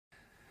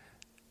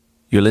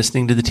You're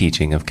listening to the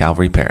teaching of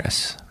Calvary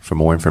Paris. For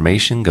more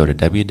information, go to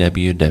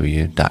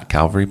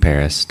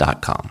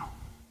www.calvaryparis.com.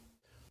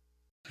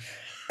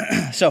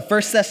 So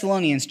 1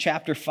 Thessalonians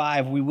chapter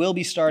 5, we will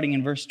be starting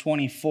in verse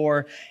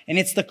 24, and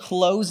it's the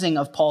closing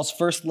of Paul's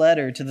first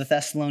letter to the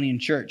Thessalonian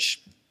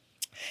church.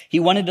 He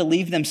wanted to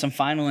leave them some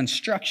final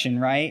instruction,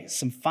 right?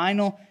 Some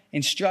final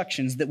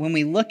instructions that when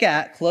we look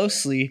at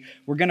closely,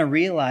 we're going to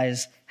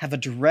realize have a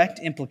direct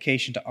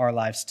implication to our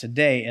lives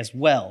today as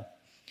well.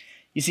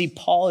 You see,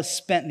 Paul has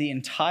spent the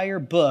entire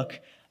book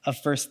of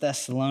 1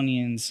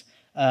 Thessalonians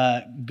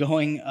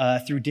going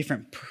through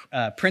different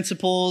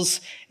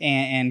principles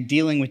and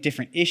dealing with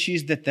different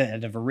issues that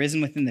have arisen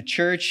within the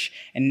church.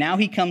 And now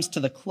he comes to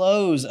the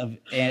close of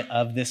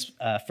this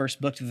first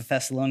book to the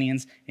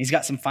Thessalonians. And he's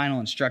got some final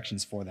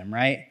instructions for them,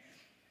 right?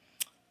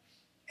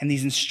 And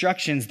these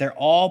instructions, they're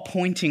all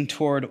pointing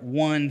toward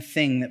one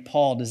thing that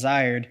Paul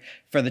desired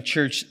for the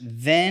church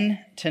then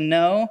to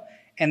know,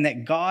 and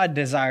that God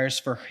desires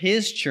for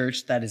his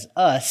church, that is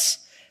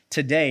us,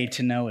 today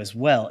to know as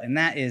well, and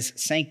that is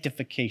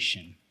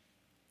sanctification.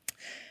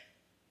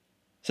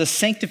 So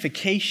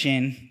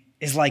sanctification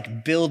is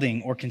like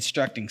building or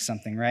constructing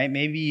something, right?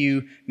 Maybe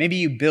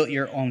you built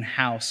your own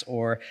house,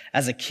 or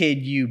as a kid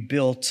you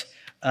built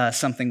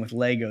something with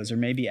Legos, or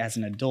maybe as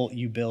an adult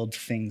you build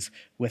things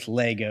with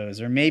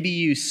Legos, or maybe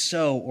you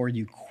sew or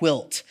you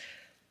quilt.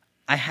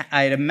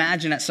 I'd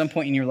imagine at some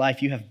point in your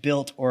life you have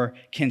built or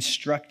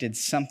constructed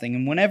something.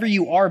 And whenever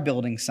you are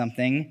building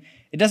something,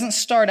 it doesn't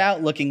start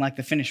out looking like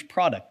the finished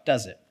product,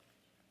 does it?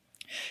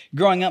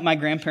 Growing up, my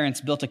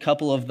grandparents built a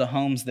couple of the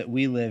homes that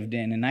we lived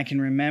in, and I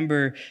can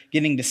remember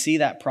getting to see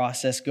that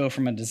process go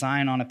from a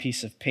design on a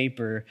piece of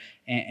paper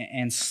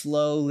and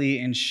slowly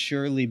and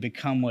surely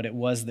become what it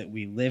was that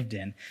we lived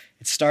in.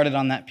 It started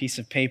on that piece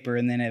of paper,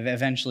 and then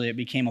eventually it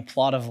became a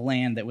plot of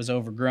land that was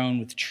overgrown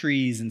with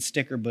trees and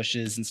sticker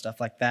bushes and stuff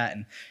like that,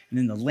 and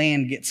then the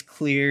land gets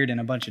cleared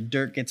and a bunch of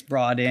dirt gets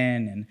brought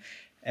in, and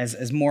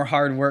as more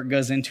hard work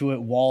goes into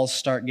it, walls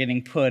start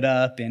getting put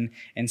up, and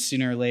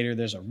sooner or later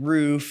there's a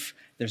roof,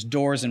 there's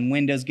doors and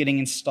windows getting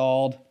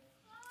installed.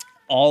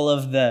 All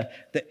of the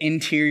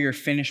interior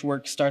finish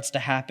work starts to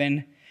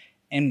happen,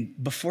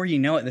 and before you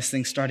know it, this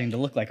thing's starting to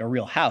look like a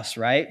real house,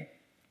 right?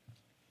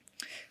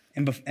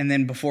 And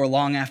then before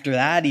long after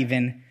that,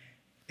 even,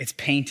 it's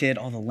painted,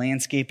 all the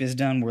landscape is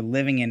done, we're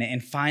living in it,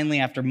 and finally,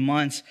 after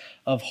months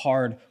of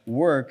hard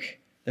work,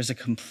 there's a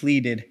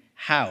completed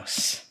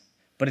house.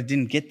 But it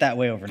didn't get that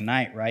way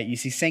overnight, right? You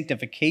see,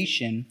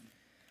 sanctification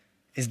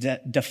is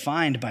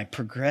defined by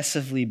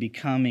progressively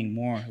becoming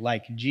more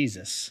like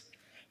Jesus.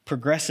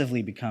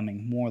 Progressively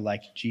becoming more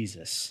like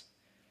Jesus,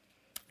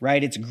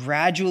 right? It's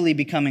gradually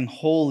becoming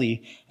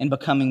holy and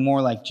becoming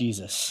more like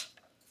Jesus.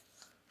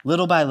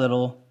 Little by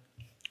little,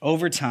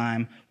 over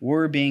time,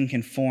 we're being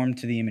conformed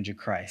to the image of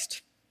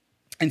Christ.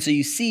 And so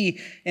you see,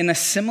 in a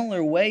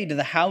similar way to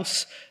the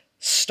house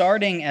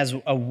starting as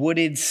a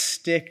wooded,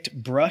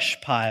 sticked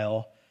brush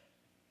pile,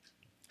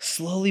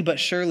 slowly but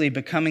surely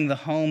becoming the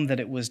home that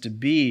it was to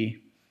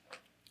be.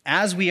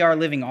 As we are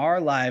living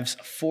our lives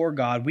for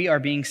God, we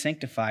are being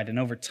sanctified. And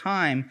over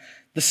time,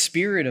 the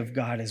Spirit of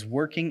God is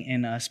working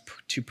in us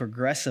to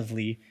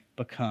progressively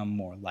become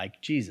more like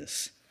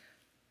Jesus.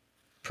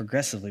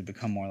 Progressively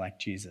become more like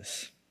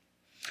Jesus.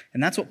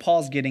 And that's what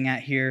Paul's getting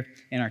at here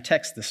in our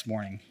text this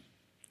morning.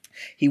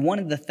 He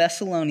wanted the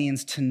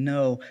Thessalonians to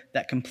know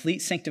that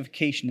complete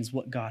sanctification is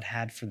what God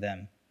had for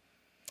them.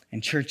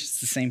 And church, it's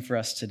the same for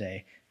us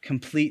today.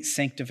 Complete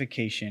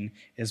sanctification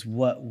is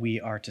what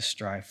we are to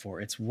strive for.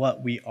 It's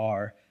what we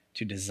are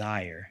to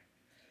desire.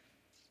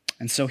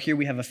 And so here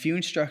we have a few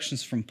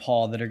instructions from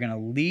Paul that are going to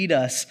lead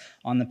us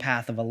on the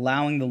path of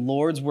allowing the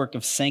Lord's work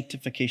of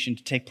sanctification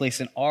to take place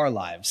in our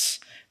lives.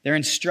 They're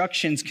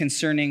instructions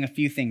concerning a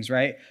few things,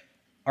 right?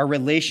 Our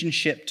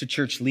relationship to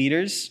church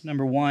leaders,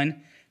 number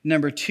one.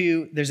 Number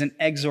two, there's an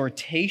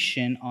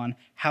exhortation on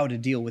how to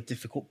deal with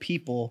difficult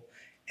people.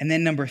 And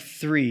then number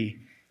three,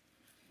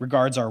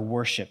 regards our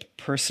worship,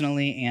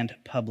 personally and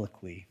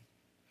publicly.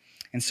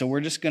 And so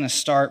we're just going to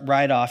start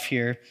right off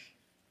here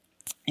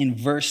in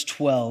verse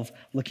 12,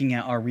 looking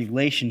at our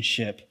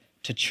relationship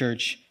to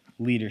church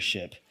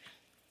leadership.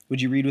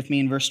 Would you read with me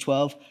in verse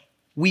 12?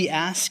 We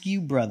ask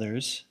you,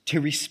 brothers, to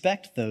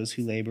respect those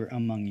who labor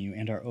among you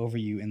and are over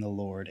you in the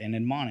Lord and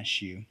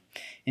admonish you,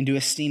 and to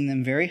esteem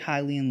them very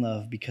highly in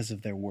love because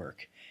of their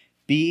work.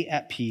 Be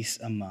at peace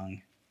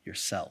among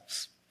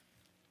yourselves.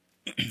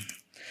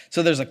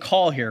 So there's a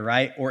call here,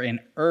 right? Or an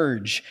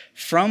urge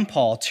from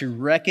Paul to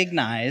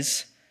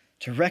recognize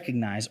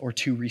or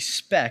to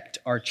respect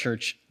our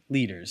church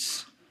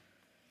leaders.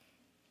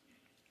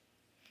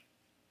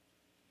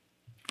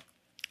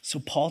 So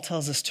Paul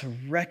tells us to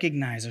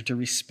recognize or to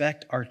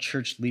respect our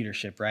church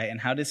leadership, right?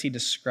 And how does he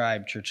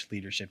describe church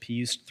leadership? He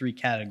used three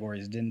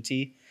categories, didn't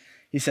he?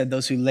 He said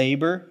those who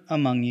labor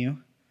among you,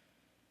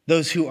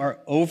 those who are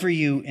over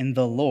you in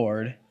the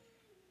Lord,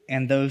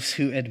 and those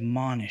who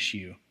admonish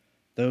you.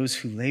 Those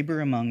who labor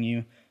among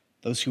you,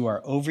 those who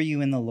are over you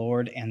in the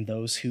Lord, and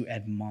those who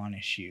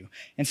admonish you.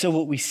 And so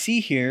what we see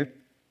here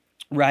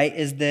right,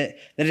 is that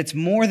it's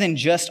more than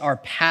just our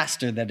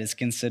pastor that is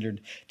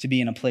considered to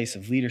be in a place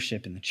of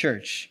leadership in the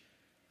church.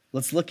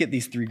 Let's look at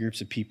these three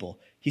groups of people.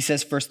 He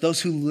says first,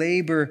 those who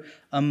labor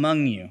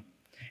among you.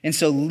 And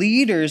so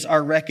leaders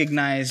are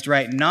recognized,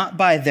 right, not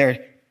by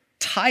their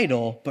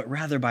title, but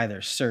rather by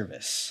their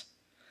service.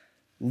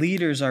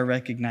 Leaders are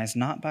recognized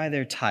not by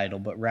their title,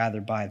 but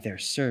rather by their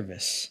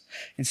service.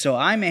 And so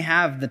I may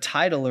have the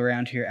title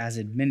around here as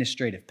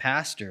administrative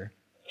pastor,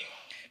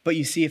 but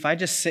you see, if I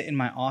just sit in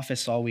my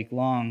office all week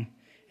long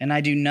and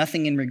I do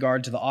nothing in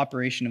regard to the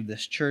operation of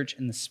this church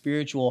and the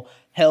spiritual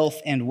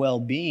health and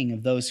well-being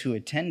of those who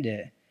attend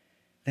it,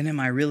 then am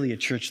I really a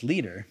church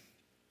leader?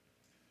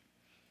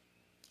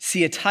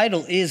 See, a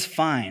title is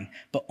fine,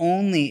 but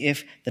only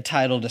if the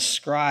title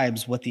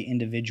describes what the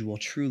individual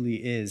truly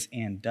is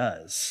and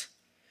does.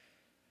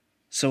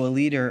 So a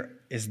leader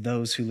is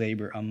those who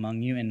labor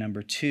among you, and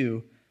number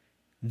two,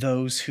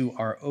 those who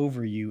are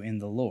over you in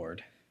the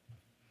Lord.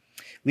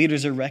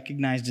 Leaders are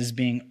recognized as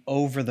being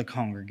over the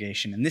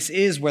congregation, and this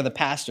is where the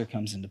pastor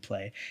comes into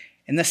play.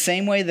 In the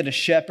same way that a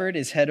shepherd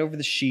is head over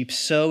the sheep,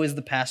 so is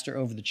the pastor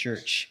over the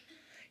church.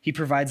 He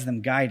provides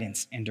them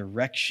guidance and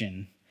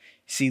direction.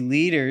 See,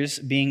 leaders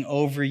being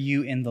over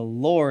you in the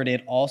Lord,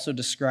 it also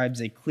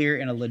describes a clear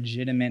and a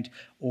legitimate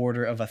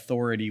order of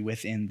authority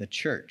within the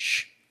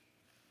church.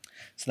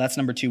 So that's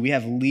number two. We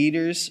have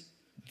leaders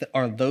that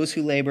are those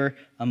who labor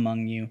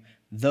among you,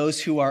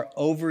 those who are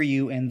over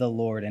you in the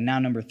Lord. And now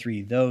number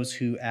three, those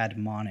who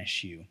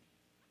admonish you.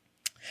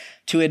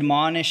 To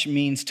admonish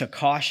means to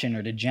caution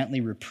or to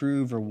gently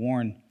reprove or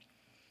warn.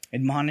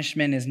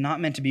 Admonishment is not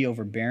meant to be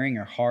overbearing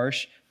or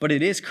harsh, but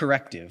it is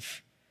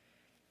corrective.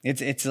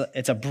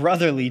 It's a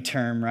brotherly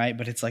term, right?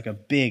 But it's like a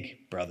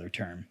big brother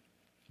term.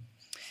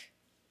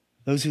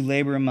 Those who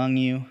labor among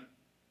you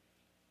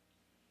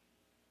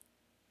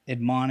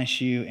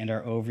admonish you and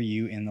are over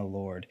you in the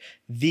Lord.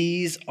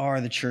 These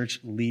are the church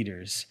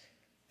leaders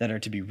that are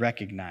to be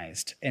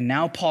recognized. And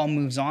now Paul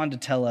moves on to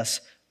tell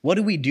us, what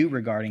do we do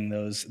regarding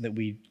those that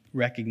we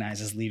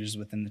recognize as leaders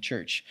within the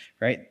church,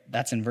 right?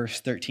 That's in verse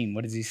 13.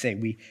 What does he say?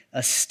 We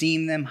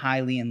esteem them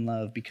highly in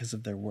love because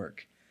of their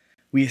work.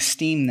 We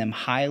esteem them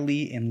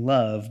highly in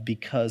love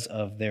because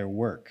of their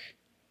work.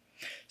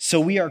 So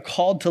we are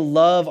called to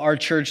love our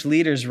church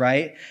leaders,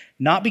 right?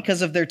 Not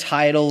because of their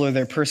title or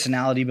their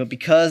personality, but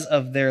because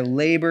of their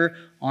labor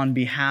on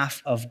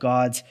behalf of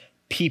God's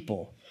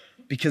people.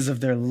 Because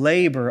of their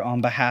labor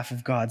on behalf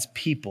of God's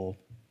people.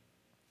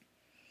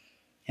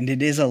 And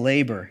it is a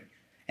labor.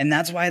 And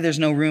that's why there's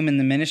no room in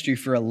the ministry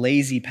for a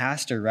lazy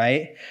pastor,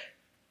 right?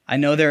 I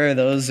know there are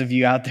those of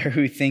you out there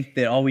who think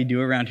that all we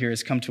do around here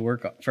is come to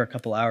work for a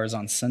couple hours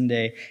on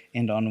Sunday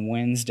and on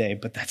Wednesday,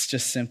 but that's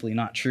just simply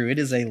not true. It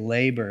is a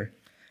labor.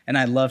 And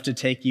I'd love to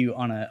take you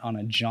on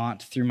a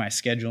jaunt through my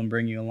schedule and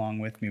bring you along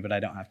with me, but I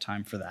don't have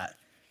time for that.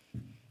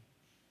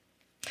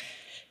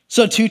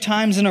 So 2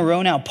 times in a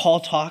row now, Paul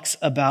talks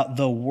about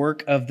the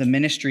work of the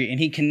ministry, and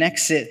he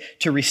connects it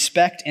to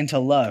respect and to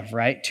love,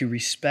 right? To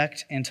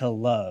respect and to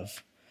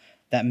love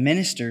that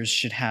ministers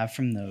should have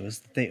from those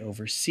that they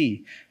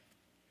oversee.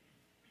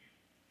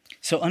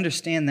 So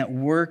understand that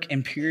work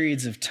and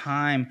periods of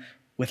time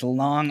with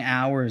long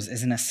hours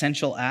is an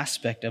essential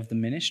aspect of the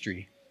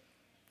ministry.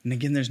 And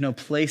again, there's no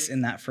place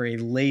in that for a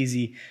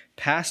lazy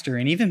pastor.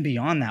 And even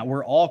beyond that,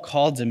 we're all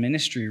called to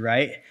ministry,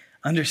 right?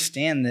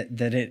 Understand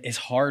that it is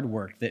hard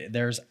work, that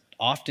there's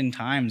often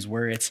times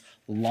where it's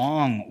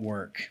long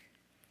work.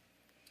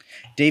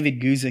 David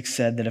Guzik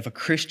said that if a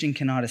Christian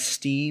cannot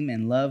esteem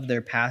and love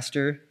their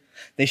pastor,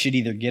 they should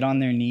either get on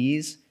their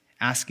knees,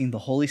 asking the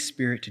Holy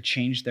Spirit to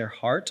change their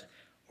heart,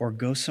 or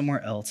go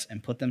somewhere else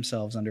and put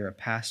themselves under a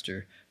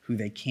pastor who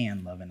they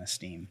can love and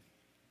esteem.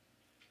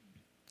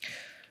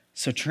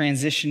 So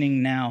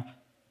transitioning now,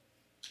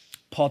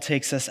 Paul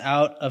takes us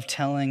out of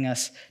telling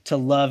us to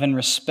love and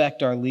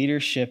respect our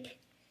leadership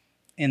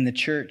in the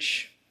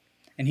church,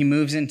 and he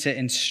moves into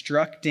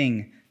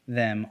instructing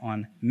them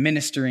on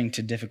ministering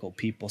to difficult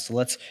people. So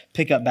let's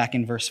pick up back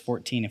in verse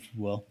 14, if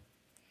you will.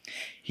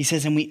 He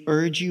says, "And we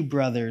urge you,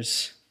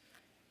 brothers,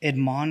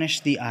 admonish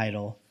the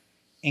idle,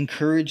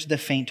 encourage the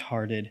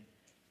faint-hearted,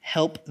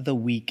 help the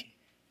weak,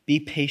 be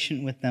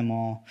patient with them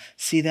all.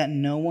 See that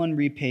no one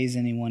repays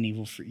anyone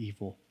evil for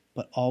evil,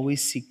 but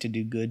always seek to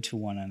do good to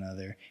one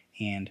another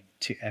and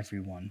to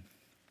everyone."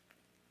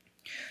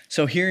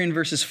 So here in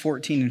verses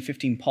 14 and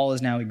 15, Paul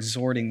is now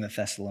exhorting the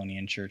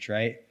Thessalonian church,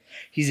 right?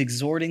 He's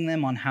exhorting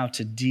them on how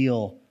to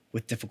deal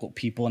with difficult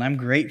people. And I'm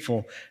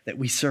grateful that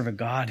we serve a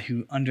God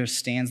who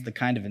understands the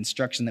kind of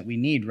instruction that we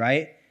need,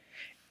 right?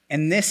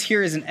 And this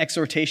here is an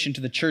exhortation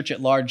to the church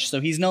at large.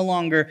 So he's no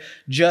longer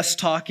just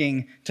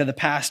talking to the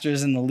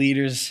pastors and the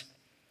leaders,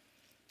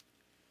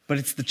 but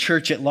it's the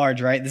church at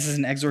large, right? This is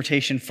an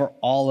exhortation for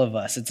all of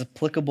us. It's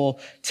applicable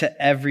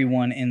to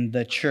everyone in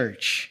the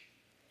church.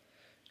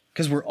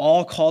 Because we're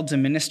all called to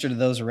minister to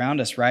those around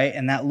us, right?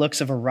 And that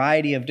looks a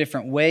variety of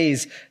different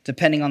ways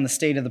depending on the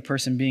state of the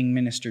person being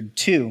ministered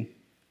to.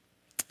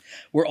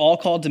 We're all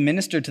called to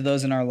minister to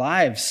those in our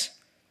lives,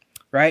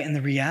 right? And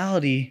the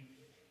reality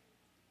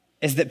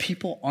is that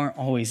people aren't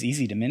always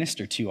easy to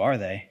minister to, are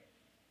they?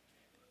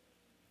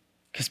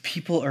 Because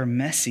people are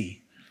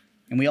messy,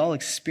 and we all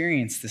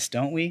experience this,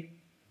 don't we?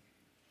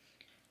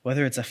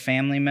 Whether it's a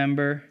family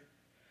member,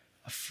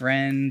 a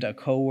friend, a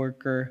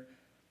coworker,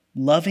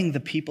 loving the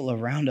people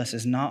around us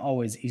is not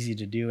always easy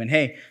to do. And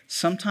hey,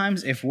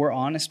 sometimes if we're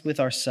honest with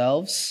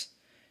ourselves,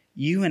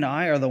 you and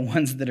I are the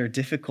ones that are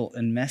difficult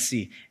and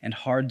messy and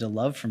hard to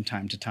love from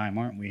time to time,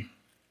 aren't we?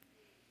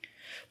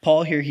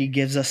 Paul here, he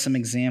gives us some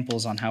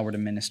examples on how we're to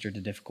minister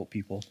to difficult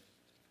people.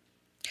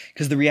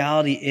 Because the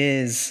reality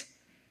is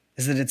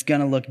that it's going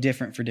to look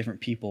different for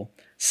different people.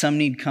 Some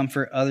need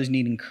comfort, others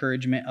need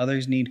encouragement,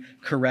 others need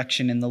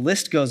correction, and the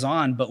list goes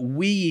on. But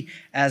we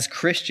as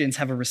Christians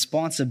have a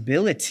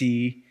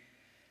responsibility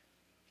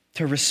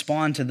to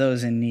respond to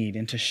those in need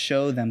and to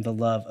show them the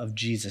love of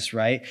Jesus,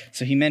 right?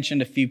 So he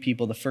mentioned a few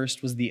people. The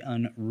first was the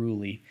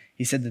unruly.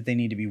 He said that they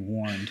need to be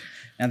warned.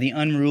 Now, the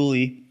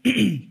unruly,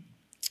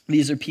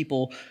 these are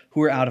people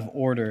who are out of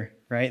order,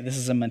 right? This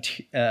is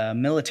a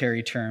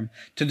military term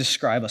to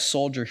describe a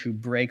soldier who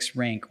breaks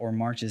rank or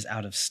marches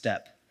out of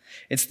step.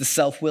 It's the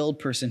self-willed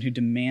person who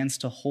demands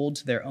to hold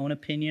to their own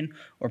opinion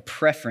or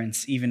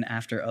preference even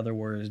after other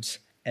words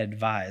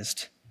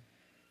advised.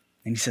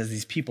 And he says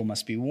these people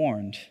must be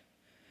warned.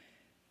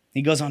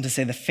 He goes on to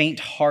say the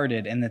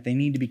faint-hearted and that they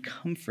need to be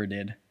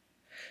comforted.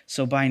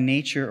 So by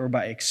nature or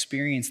by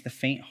experience, the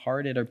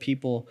faint-hearted are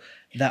people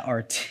that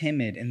are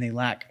timid and they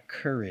lack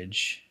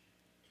courage.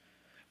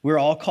 We're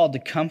all called to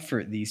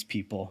comfort these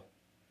people,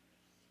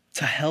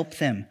 to help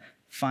them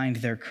find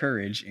their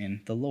courage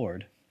in the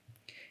Lord.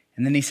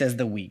 And then he says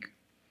the weak.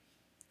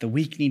 The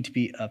weak need to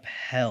be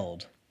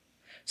upheld.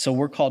 So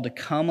we're called to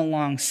come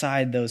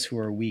alongside those who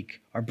are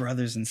weak, our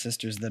brothers and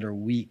sisters that are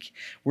weak.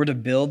 We're to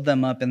build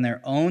them up in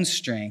their own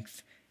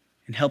strength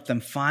and help them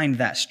find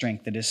that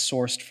strength that is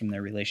sourced from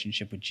their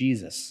relationship with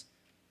Jesus.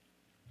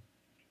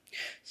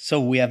 So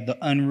we have the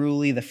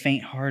unruly, the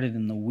faint-hearted,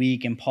 and the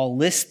weak. And Paul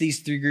lists these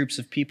three groups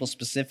of people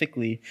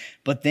specifically,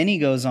 but then he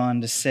goes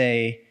on to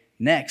say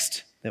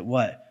next that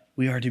what?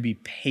 We are to be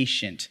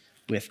patient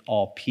with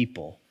all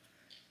people.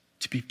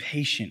 To be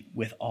patient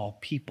with all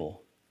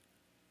people.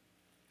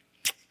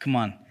 Come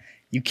on.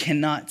 You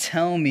cannot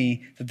tell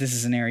me that this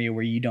is an area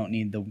where you don't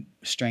need the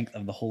strength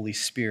of the Holy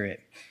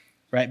Spirit,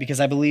 right?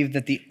 Because I believe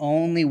that the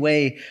only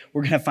way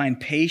we're going to find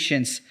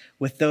patience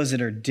with those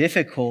that are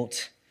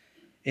difficult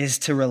is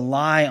to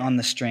rely on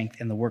the strength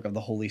and the work of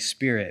the Holy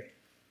Spirit.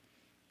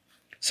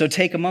 So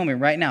take a moment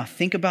right now.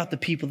 Think about the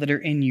people that are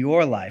in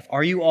your life.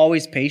 Are you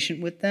always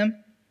patient with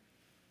them?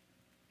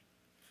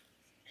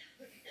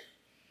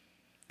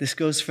 This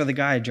goes for the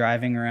guy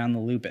driving around the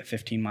loop at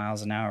 15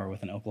 miles an hour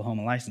with an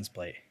Oklahoma license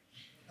plate.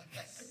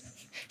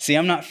 See,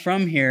 I'm not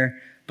from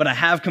here, but I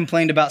have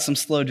complained about some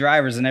slow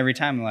drivers, and every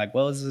time I'm like,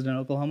 well, is it an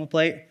Oklahoma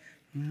plate?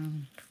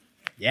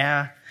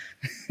 Yeah.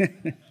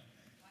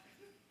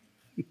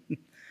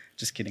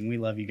 Just kidding. We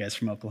love you guys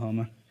from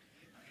Oklahoma.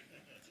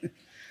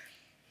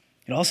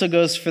 It also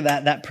goes for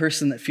that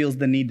person that feels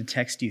the need to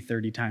text you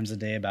 30 times a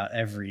day about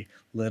every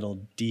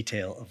little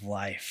detail of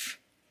life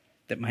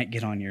that might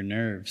get on your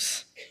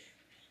nerves.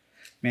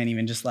 Man,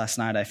 even just last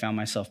night, I found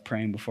myself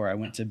praying before I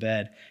went to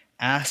bed,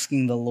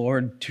 asking the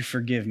Lord to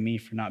forgive me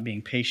for not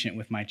being patient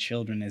with my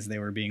children as they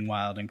were being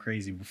wild and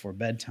crazy before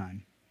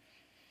bedtime.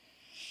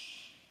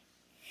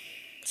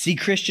 See,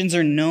 Christians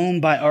are known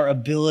by our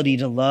ability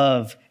to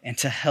love and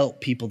to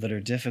help people that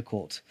are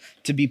difficult,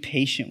 to be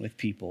patient with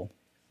people.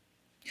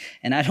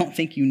 And I don't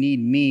think you need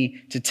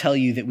me to tell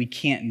you that we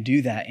can't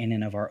do that in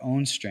and of our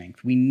own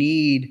strength. We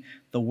need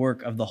the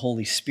work of the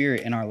Holy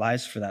Spirit in our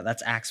lives for that.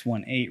 That's Acts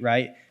 1:8,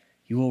 right?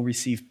 You will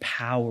receive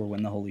power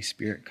when the Holy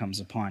Spirit comes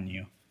upon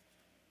you.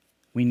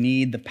 We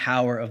need the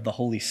power of the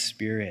Holy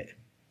Spirit.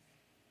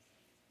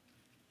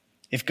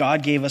 If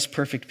God gave us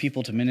perfect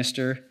people to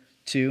minister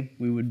to,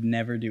 we would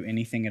never do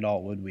anything at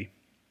all, would we?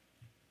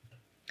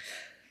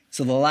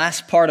 So the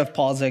last part of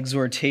Paul's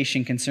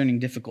exhortation concerning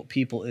difficult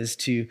people is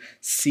to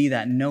see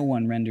that no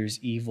one renders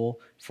evil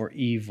for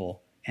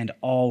evil and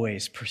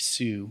always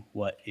pursue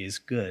what is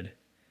good.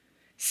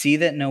 See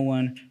that no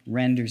one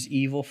renders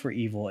evil for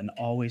evil and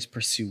always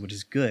pursue what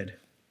is good.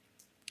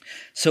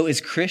 So as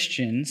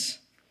Christians,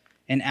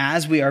 and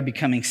as we are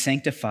becoming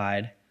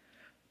sanctified,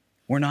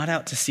 we're not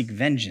out to seek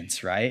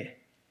vengeance, right?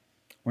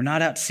 We're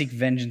not out to seek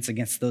vengeance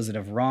against those that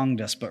have wronged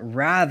us, but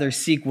rather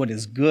seek what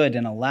is good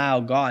and allow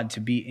God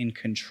to be in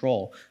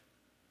control.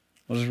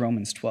 What does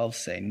Romans 12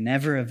 say?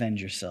 Never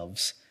avenge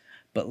yourselves,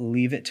 but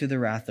leave it to the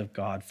wrath of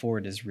God, for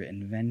it is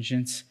written,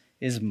 vengeance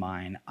is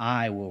mine,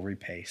 I will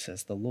repay,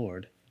 says the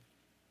Lord.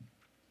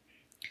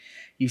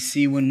 You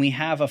see, when we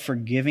have a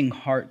forgiving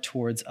heart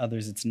towards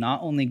others, it's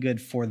not only good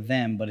for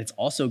them, but it's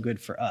also good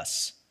for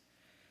us,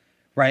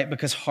 right?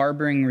 Because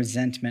harboring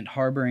resentment,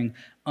 harboring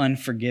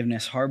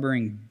unforgiveness,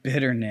 harboring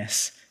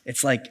bitterness,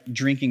 it's like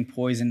drinking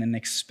poison and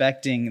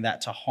expecting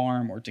that to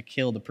harm or to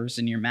kill the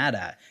person you're mad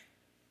at.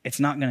 It's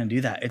not going to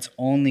do that. It's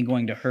only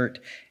going to hurt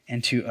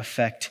and to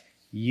affect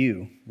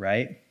you,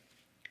 right?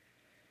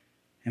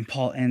 And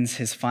Paul ends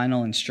his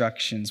final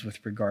instructions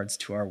with regards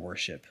to our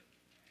worship.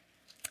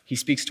 He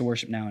speaks to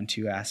worship now in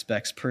two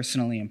aspects,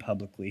 personally and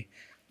publicly.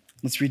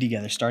 Let's read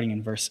together, starting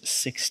in verse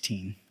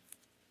 16.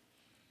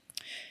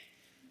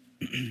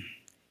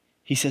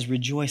 He says,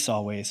 "Rejoice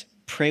always,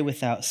 pray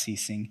without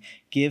ceasing,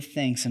 give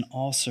thanks in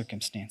all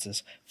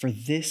circumstances, for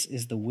this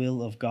is the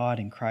will of God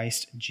in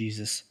Christ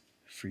Jesus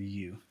for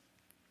you."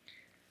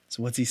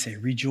 So what's he say?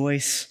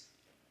 Rejoice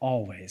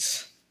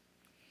always.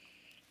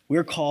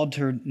 We're called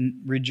to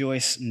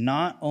rejoice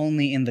not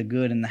only in the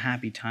good and the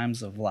happy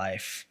times of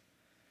life,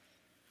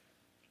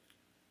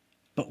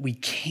 but we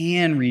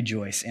can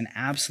rejoice in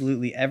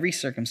absolutely every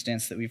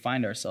circumstance that we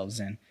find ourselves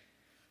in.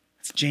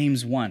 It's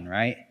James 1,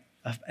 right?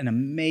 An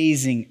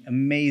amazing,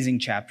 amazing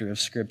chapter of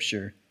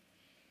Scripture.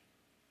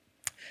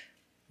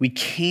 We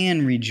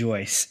can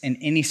rejoice in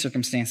any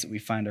circumstance that we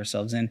find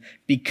ourselves in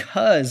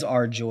because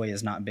our joy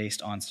is not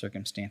based on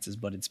circumstances,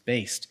 but it's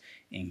based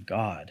in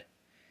God.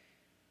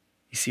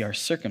 You see, our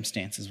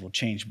circumstances will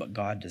change, but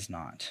God does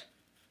not.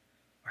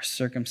 Our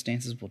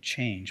circumstances will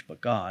change, but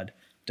God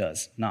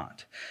does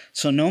not.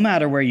 So no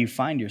matter where you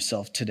find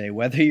yourself today,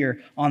 whether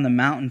you're on the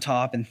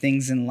mountaintop and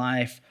things in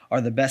life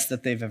are the best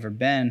that they've ever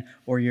been,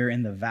 or you're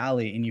in the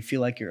valley and you feel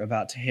like you're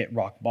about to hit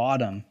rock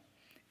bottom,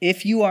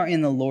 if you are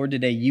in the Lord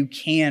today, you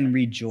can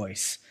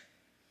rejoice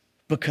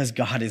because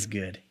God is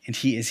good and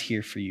he is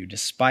here for you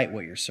despite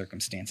what your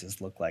circumstances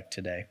look like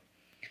today.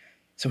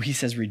 So he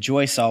says,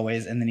 rejoice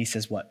always. And then he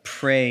says what?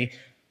 Pray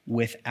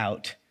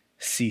without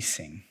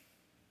ceasing.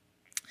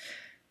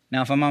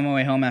 Now, if I'm on my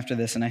way home after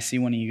this and I see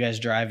one of you guys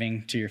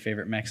driving to your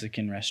favorite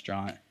Mexican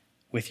restaurant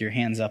with your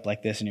hands up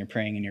like this and you're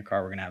praying in your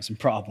car, we're going to have some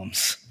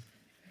problems.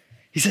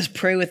 He says,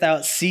 pray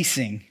without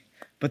ceasing.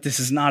 But this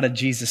is not a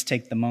Jesus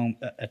take the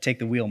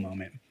wheel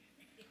moment.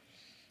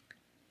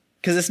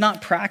 Because it's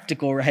not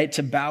practical, right,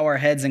 to bow our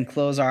heads and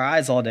close our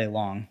eyes all day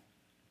long.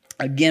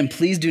 Again,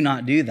 please do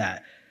not do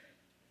that.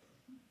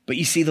 But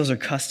you see, those are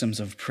customs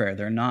of prayer.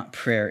 They're not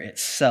prayer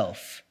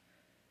itself.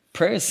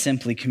 Prayer is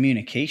simply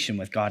communication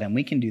with God, and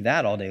we can do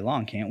that all day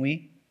long, can't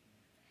we?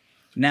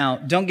 Now,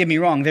 don't get me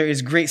wrong. There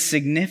is great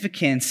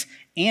significance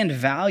and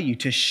value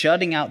to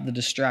shutting out the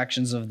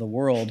distractions of the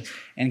world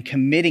and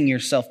committing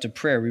yourself to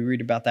prayer. We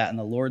read about that in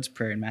the Lord's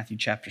Prayer in Matthew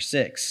chapter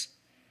 6.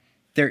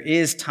 There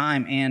is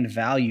time and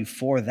value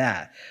for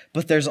that.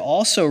 But there's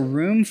also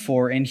room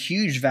for, and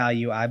huge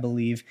value, I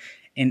believe,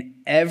 in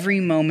every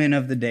moment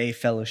of the day,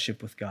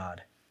 fellowship with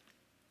God.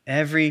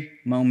 Every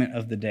moment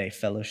of the day,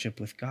 fellowship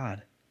with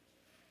God.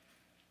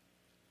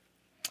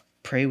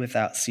 Pray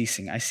without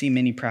ceasing. I see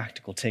many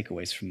practical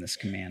takeaways from this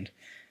command.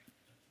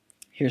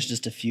 Here's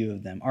just a few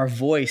of them. Our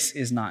voice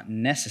is not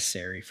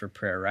necessary for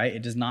prayer, right?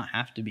 It does not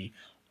have to be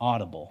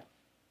audible.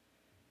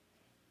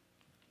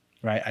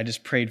 Right? I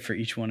just prayed for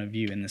each one of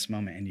you in this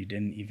moment and you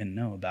didn't even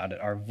know about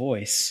it. Our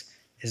voice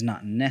is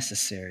not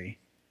necessary.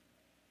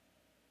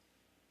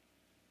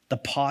 The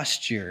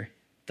posture,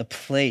 the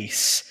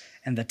place,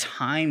 and the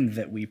time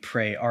that we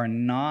pray are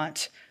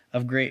not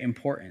of great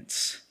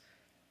importance.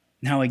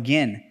 Now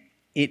again,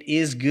 it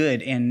is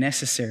good and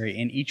necessary,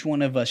 and each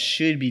one of us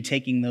should be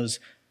taking those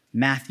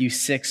Matthew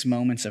 6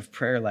 moments of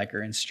prayer like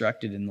are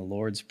instructed in the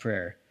Lord's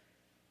Prayer.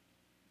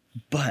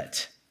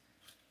 But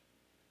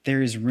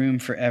there is room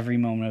for every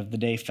moment of the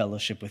day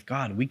fellowship with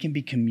God. We can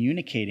be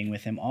communicating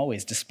with him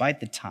always, despite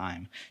the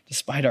time,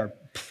 despite our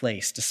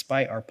place,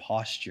 despite our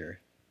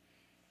posture.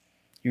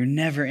 You're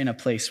never in a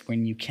place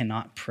when you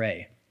cannot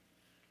pray.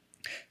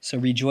 So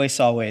rejoice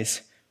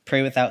always,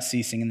 pray without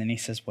ceasing. And then he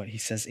says what? He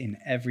says, in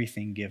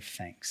everything give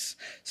thanks.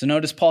 So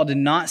notice Paul did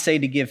not say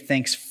to give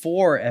thanks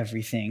for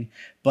everything,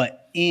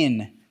 but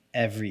in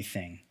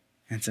everything.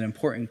 And it's an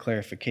important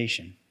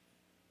clarification.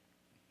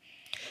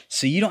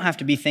 So you don't have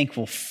to be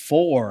thankful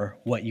for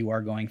what you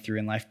are going through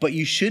in life, but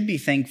you should be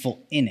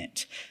thankful in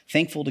it.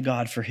 Thankful to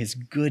God for his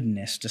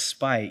goodness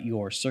despite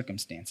your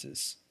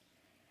circumstances.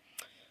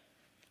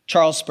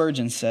 Charles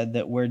Spurgeon said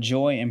that where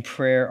joy and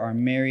prayer are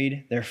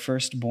married, their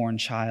firstborn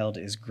child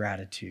is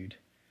gratitude.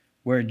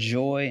 Where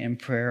joy and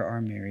prayer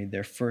are married,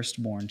 their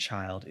firstborn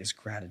child is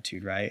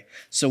gratitude, right?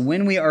 So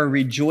when we are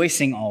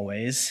rejoicing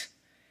always,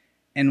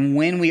 and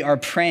when we are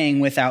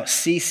praying without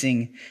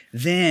ceasing,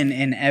 then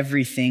in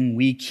everything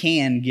we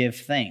can give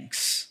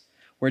thanks.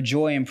 Where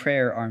joy and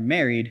prayer are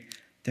married,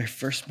 their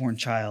firstborn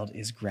child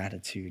is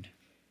gratitude.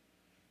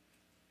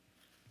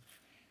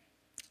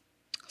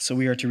 So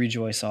we are to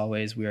rejoice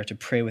always, we are to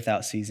pray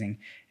without ceasing,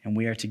 and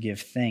we are to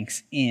give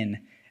thanks in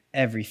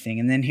everything.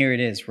 And then here it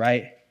is,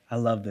 right? I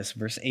love this,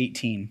 verse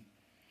 18.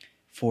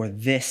 For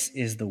this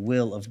is the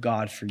will of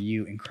God for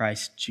you in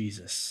Christ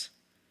Jesus.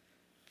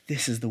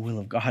 This is the will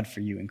of God for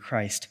you in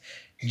Christ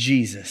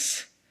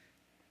Jesus.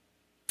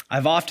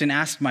 I've often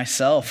asked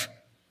myself,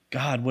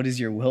 God, what is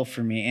your will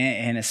for me?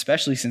 And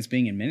especially since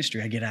being in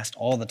ministry, I get asked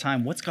all the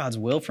time, what's God's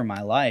will for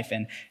my life?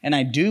 And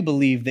I do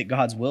believe that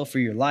God's will for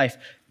your life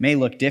may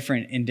look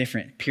different in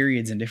different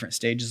periods and different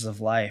stages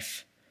of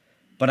life.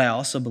 But I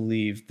also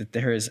believe that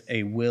there is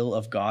a will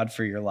of God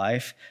for your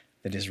life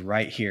that is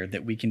right here,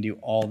 that we can do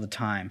all the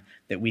time,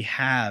 that we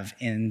have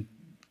in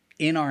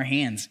our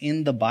hands,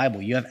 in the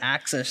Bible. You have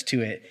access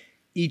to it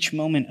each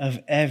moment of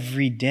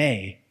every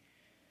day.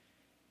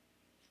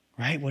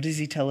 right? What does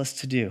he tell us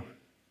to do?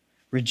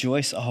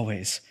 Rejoice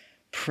always,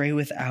 pray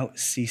without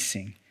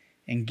ceasing,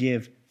 and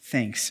give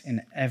thanks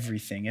in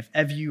everything. If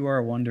ever you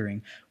are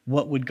wondering,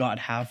 what would God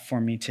have for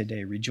me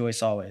today?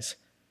 Rejoice always,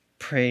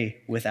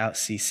 pray without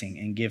ceasing,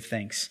 and give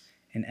thanks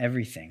in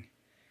everything.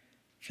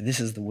 For this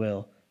is the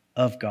will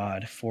of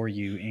God for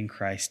you in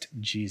Christ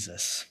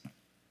Jesus.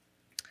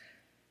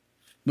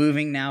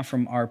 Moving now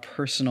from our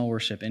personal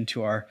worship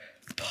into our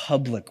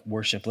public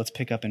worship, let's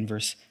pick up in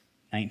verse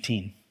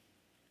 19.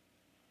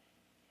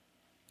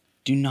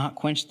 Do not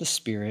quench the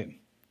spirit,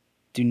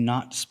 do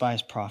not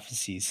despise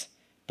prophecies,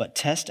 but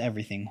test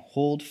everything,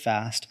 hold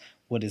fast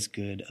what is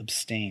good,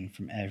 abstain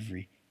from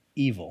every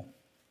evil.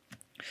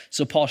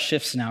 So Paul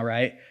shifts now,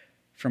 right,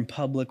 from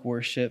public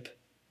worship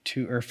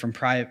from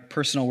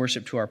personal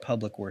worship to our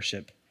public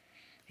worship.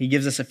 He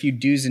gives us a few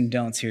do's and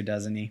don'ts here,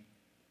 doesn't he?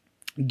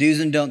 Do's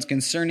and don'ts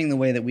concerning the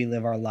way that we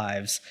live our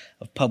lives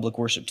of public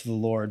worship to the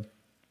Lord.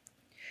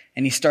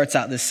 And he starts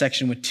out this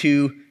section with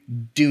 2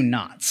 do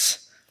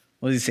nots.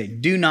 What does he say?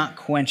 Do not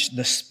quench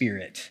the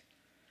spirit.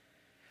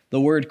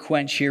 The word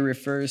quench here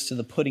refers to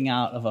the putting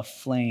out of a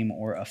flame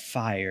or a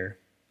fire.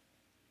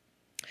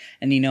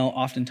 And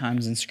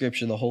oftentimes in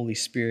Scripture, the Holy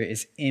Spirit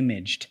is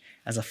imaged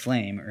as a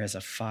flame or as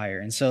a fire.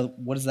 And so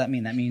what does that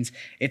mean? That means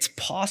it's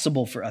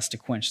possible for us to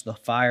quench the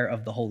fire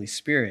of the Holy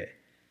Spirit,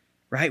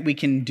 right? We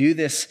can do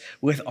this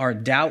with our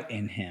doubt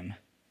in him.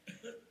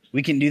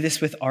 We can do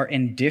this with our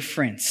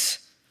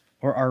indifference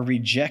or our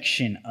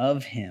rejection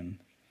of him.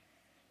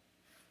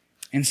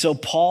 And so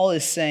Paul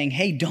is saying,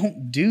 hey,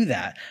 don't do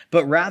that,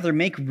 but rather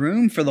make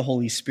room for the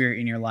Holy Spirit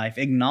in your life.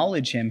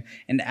 Acknowledge him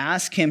and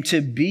ask him to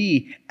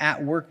be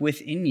at work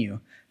within you.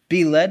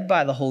 Be led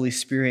by the Holy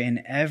Spirit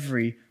in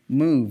every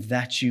move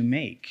that you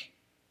make.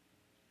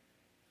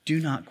 Do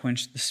not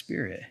quench the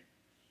Spirit.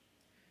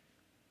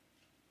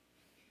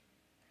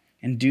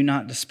 And do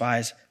not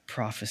despise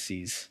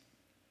prophecies.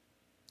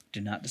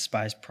 Do not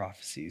despise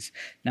prophecies.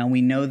 Now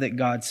we know that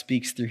God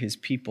speaks through his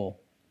people,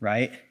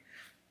 right?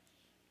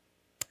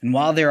 And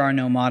while there are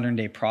no modern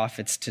day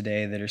prophets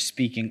today that are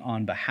speaking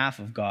on behalf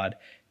of God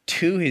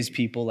to his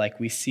people like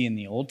we see in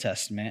the Old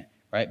Testament,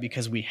 right?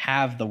 Because we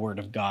have the word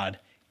of God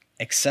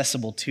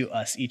accessible to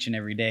us each and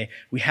every day.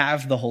 We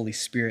have the Holy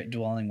Spirit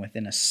dwelling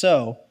within us.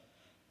 So,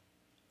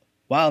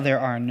 while there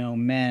are no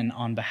men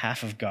on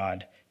behalf of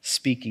God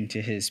speaking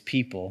to his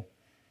people,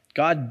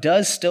 God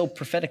does still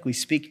prophetically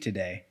speak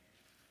today.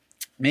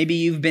 Maybe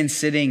you've been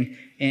sitting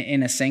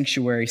in a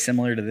sanctuary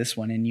similar to this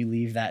one and you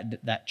leave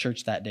that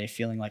church that day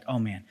feeling like, oh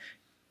man,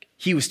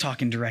 he was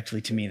talking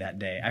directly to me that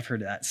day. I've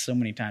heard that so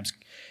many times.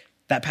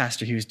 That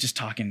pastor, he was just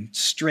talking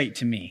straight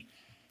to me.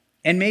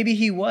 And maybe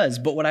he was,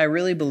 but what I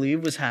really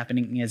believe was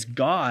happening is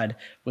God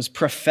was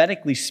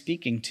prophetically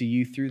speaking to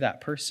you through that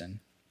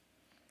person.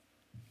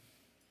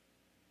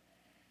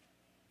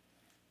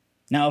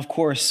 Now, of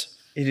course,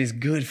 it is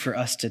good for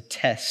us to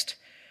test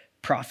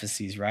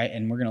prophecies, right?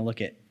 And we're going to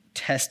look at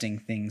testing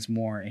things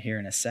more here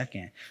in a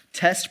second.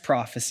 Test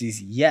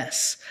prophecies,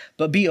 yes,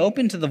 but be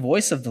open to the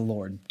voice of the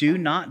Lord. Do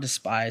not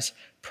despise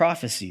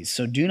prophecies.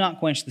 So do not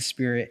quench the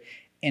spirit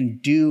and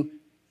do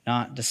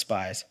not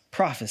despise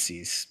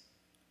prophecies.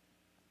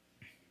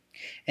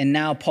 And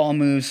now Paul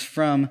moves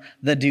from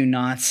the do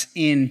nots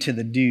into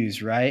the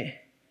do's, right?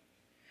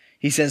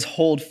 He says,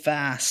 hold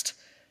fast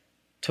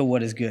to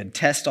what is good.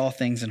 Test all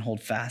things and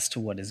hold fast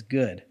to what is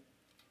good.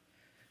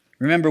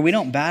 Remember, we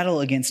don't battle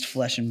against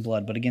flesh and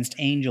blood, but against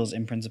angels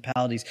and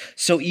principalities.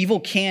 So evil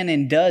can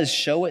and does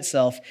show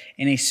itself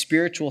in a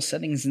spiritual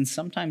settings and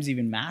sometimes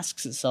even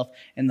masks itself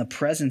in the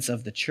presence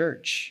of the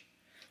church.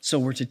 So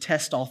we're to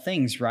test all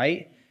things,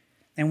 right?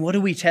 And what are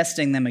we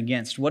testing them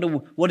against?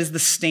 What is the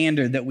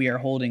standard that we are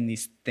holding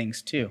these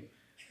things to?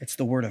 It's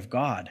the Word of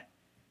God,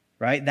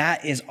 right?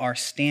 That is our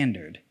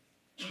standard.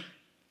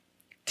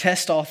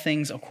 Test all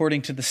things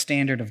according to the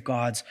standard of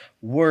God's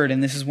word.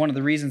 And this is one of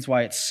the reasons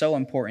why it's so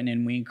important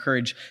and we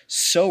encourage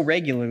so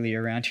regularly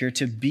around here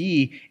to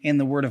be in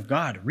the Word of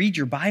God. Read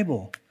your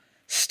Bible,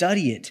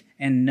 study it,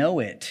 and know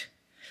it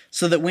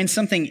so that when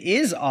something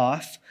is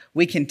off,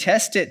 we can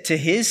test it to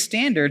his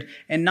standard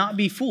and not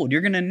be fooled.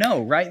 You're going to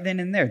know right then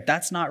and there,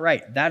 that's not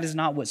right. That is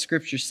not what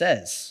Scripture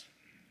says.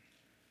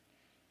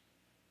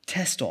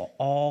 Test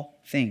all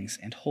things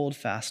and hold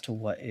fast to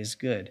what is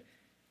good.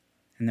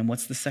 And then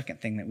what's the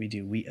second thing that we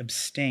do? We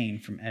abstain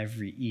from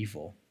every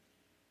evil.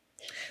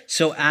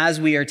 So as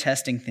we are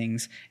testing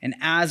things and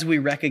as we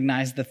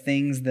recognize the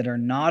things that are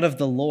not of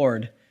the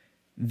Lord,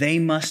 they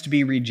must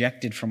be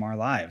rejected from our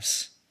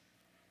lives.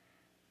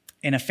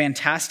 And a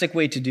fantastic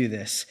way to do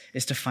this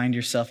is to find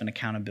yourself an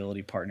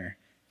accountability partner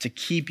to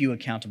keep you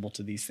accountable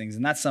to these things.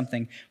 And that's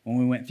something when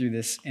we went through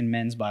this in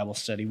men's Bible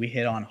study, we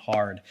hit on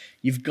hard.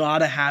 You've got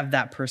to have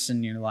that person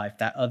in your life,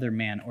 that other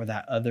man or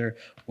that other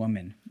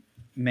woman,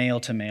 male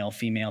to male,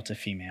 female to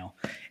female,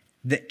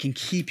 that can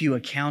keep you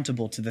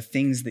accountable to the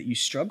things that you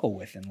struggle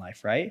with in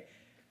life, right?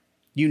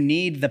 You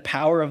need the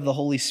power of the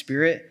Holy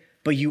Spirit,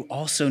 but you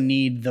also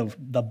need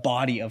the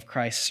body of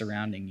Christ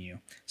surrounding you.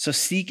 So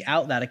seek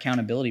out that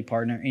accountability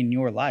partner in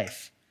your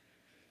life.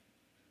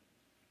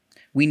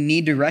 We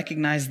need to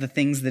recognize the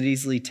things that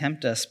easily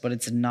tempt us, but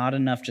it's not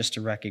enough just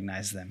to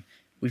recognize them.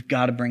 We've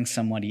got to bring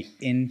somebody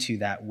into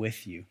that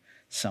with you,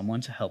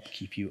 someone to help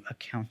keep you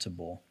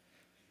accountable.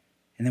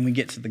 And then we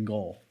get to the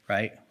goal,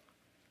 right?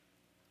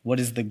 What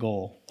is the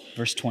goal?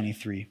 Verse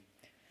 23.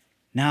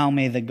 Now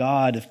may the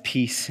God of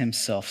peace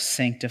himself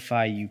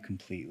sanctify you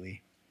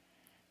completely.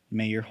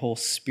 May your whole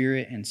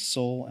spirit and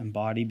soul and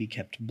body be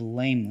kept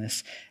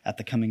blameless at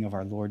the coming of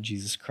our Lord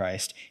Jesus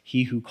Christ.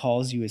 He who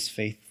calls you is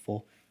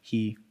faithful.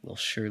 He will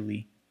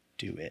surely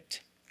do it.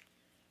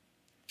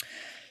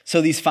 So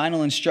these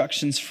final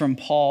instructions from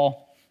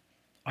Paul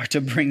are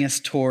to bring us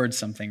toward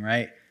something,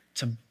 right?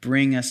 To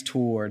bring us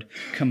toward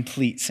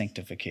complete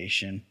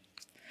sanctification.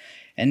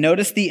 And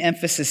notice the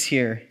emphasis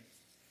here.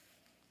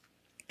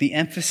 The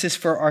emphasis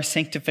for our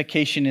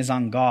sanctification is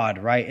on God,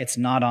 right? It's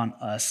not on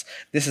us.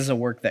 This is a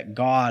work that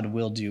God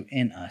will do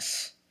in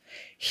us.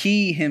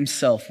 He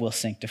himself will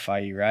sanctify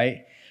you,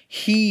 right?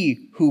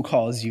 He who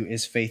calls you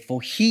is faithful.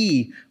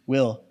 He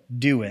will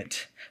do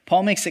it.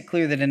 Paul makes it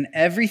clear that in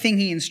everything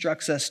he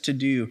instructs us to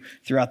do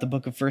throughout the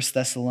book of 1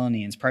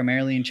 Thessalonians,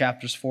 primarily in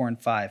chapters 4 and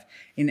 5,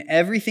 in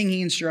everything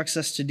he instructs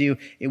us to do,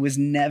 it was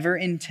never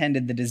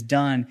intended that is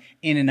done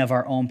in and of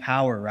our own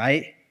power,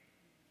 right?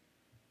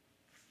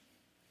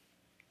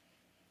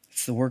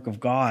 It's the work of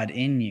God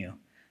in you.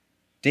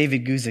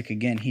 David Guzik,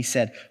 again, he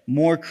said,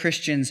 more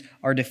Christians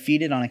are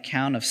defeated on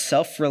account of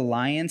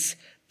self-reliance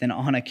than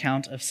on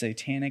account of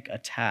satanic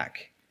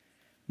attack.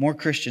 More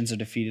Christians are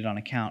defeated on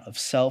account of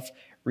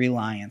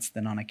self-reliance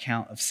than on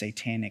account of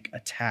satanic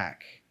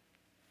attack.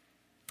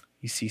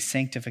 You see,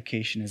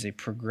 sanctification is a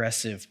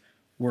progressive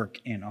work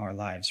in our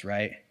lives,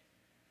 right?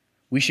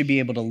 We should be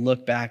able to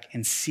look back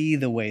and see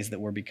the ways that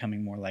we're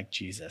becoming more like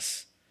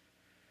Jesus.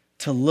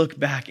 To look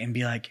back and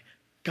be like,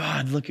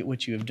 God, look at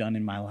what you have done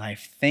in my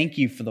life. Thank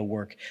you for the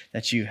work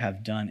that you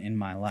have done in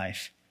my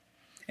life.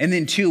 And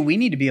then two, we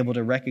need to be able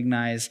to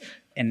recognize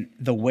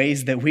the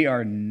ways that we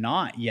are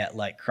not yet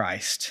like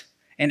Christ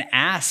and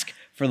ask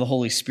for the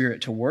Holy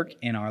Spirit to work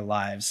in our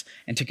lives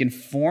and to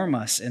conform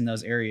us in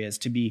those areas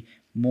to be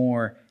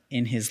more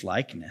in his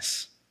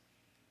likeness.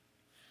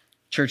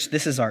 Church,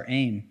 this is our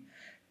aim,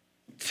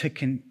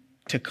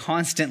 to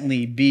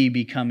constantly be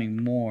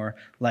becoming more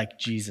like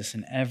Jesus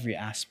in every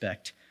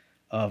aspect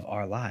of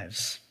our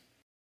lives.